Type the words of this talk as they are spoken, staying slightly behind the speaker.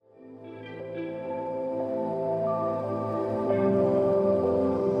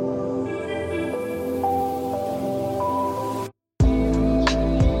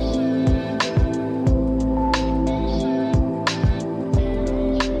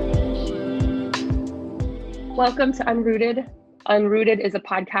Welcome to UnRooted. UnRooted is a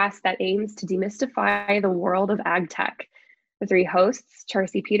podcast that aims to demystify the world of ag tech. The three hosts,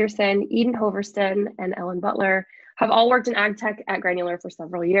 Charcey Peterson, Eden Hoverston, and Ellen Butler, have all worked in ag tech at Granular for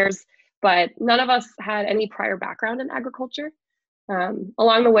several years, but none of us had any prior background in agriculture.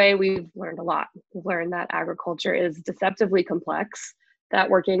 Along the way, we've learned a lot. We've learned that agriculture is deceptively complex, that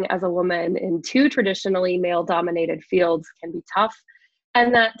working as a woman in two traditionally male-dominated fields can be tough,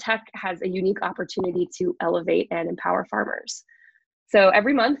 and that tech has a unique opportunity to elevate and empower farmers. So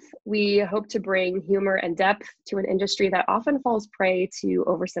every month, we hope to bring humor and depth to an industry that often falls prey to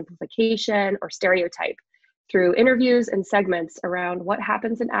oversimplification or stereotype through interviews and segments around what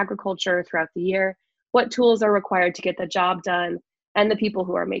happens in agriculture throughout the year, what tools are required to get the job done, and the people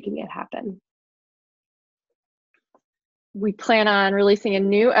who are making it happen. We plan on releasing a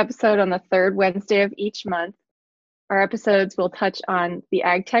new episode on the third Wednesday of each month. Our episodes will touch on the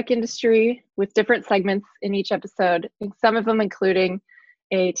ag tech industry with different segments in each episode, and some of them including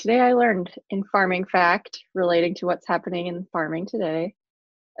a Today I Learned in Farming fact relating to what's happening in farming today,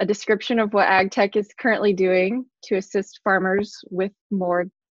 a description of what ag tech is currently doing to assist farmers with more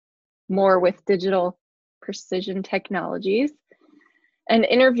with digital precision technologies, an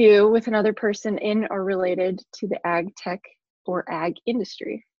interview with another person in or related to the ag tech or ag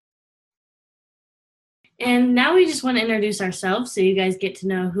industry. And now we just want to introduce ourselves so you guys get to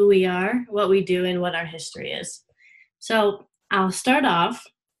know who we are, what we do, and what our history is. So I'll start off.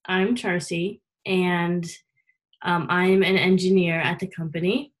 I'm Charcey, and I'm an engineer at the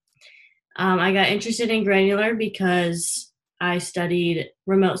company. I got interested in Granular because I studied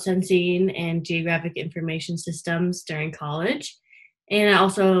remote sensing and geographic information systems during college. And I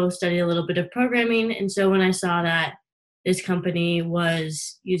also studied a little bit of programming. And so when I saw that this company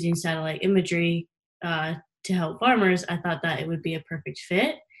was using satellite imagery to help farmers, I thought that it would be a perfect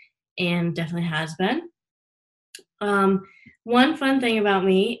fit, and definitely has been. One fun thing about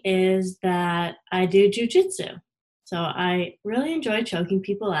me is that I do jujitsu. So I really enjoy choking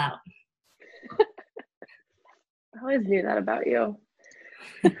people out. I always knew that about you.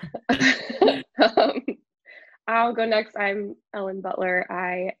 I'll go next. I'm Ellen Butler.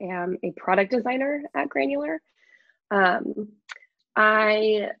 I am a product designer at Granular.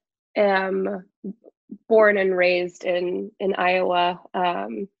 I am born and raised in Iowa,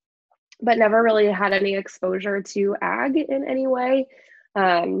 but never really had any exposure to ag in any way.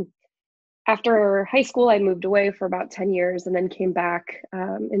 After high school, I moved away for about 10 years and then came back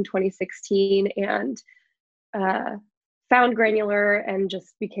in 2016 and found Granular and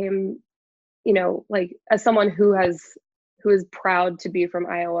just became, like, as someone who is proud to be from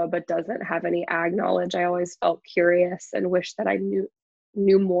Iowa but doesn't have any ag knowledge, I always felt curious and wished that I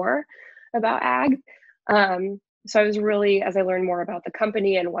knew more about ag. So I was really, as I learned more about the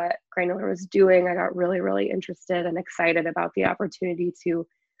company and what Granular was doing, I got really, really interested and excited about the opportunity to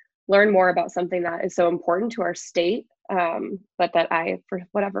learn more about something that is so important to our state, but that I, for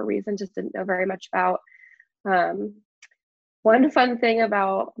whatever reason, just didn't know very much about. One fun thing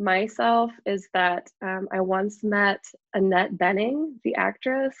about myself is that I once met Annette Bening, the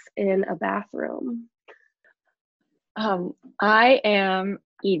actress, in a bathroom. I am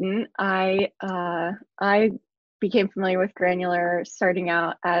Eden. I became familiar with Granular starting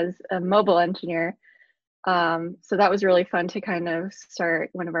out as a mobile engineer. So that was really fun to kind of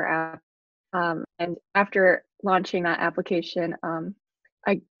start one of our apps. And after launching that application,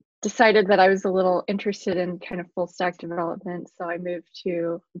 I decided that I was a little interested in kind of full stack development. So I moved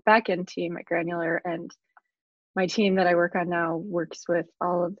to the backend team at Granular, and my team that I work on now works with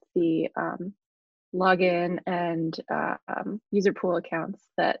all of the login and user pool accounts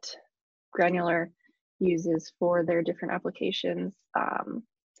that Granular uses for their different applications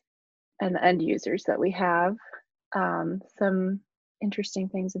and the end users that we have. Some interesting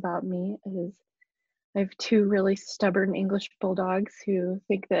things about me is I have two really stubborn English bulldogs who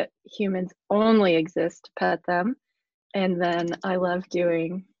think that humans only exist to pet them. And then I love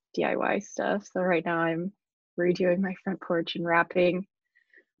doing DIY stuff. So right now I'm redoing my front porch and wrapping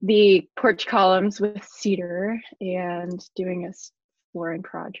the porch columns with cedar and doing a flooring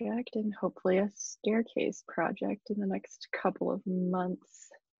project and hopefully a staircase project in the next couple of months.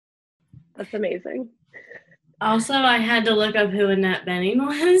 That's amazing. Also, I had to look up who Annette Bening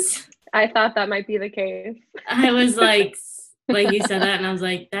was. I thought that might be the case. I was like you said that, and I was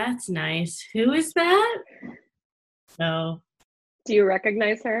like, that's nice. Who is that? So. Do you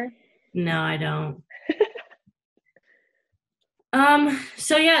recognize her? No, I don't.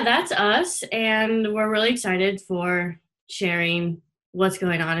 So yeah, that's us, and we're really excited for sharing what's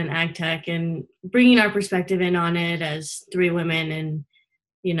going on in ag tech and bringing our perspective in on it as three women and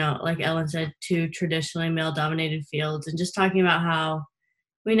like Ellen said, to traditionally male-dominated fields, and just talking about how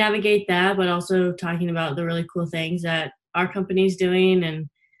we navigate that, but also talking about the really cool things that our company's doing and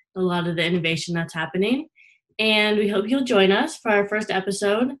a lot of the innovation that's happening. And we hope you'll join us for our first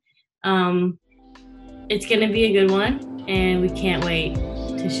episode. It's going to be a good one, and we can't wait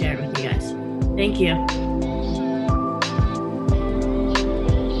to share it with you guys. Thank you.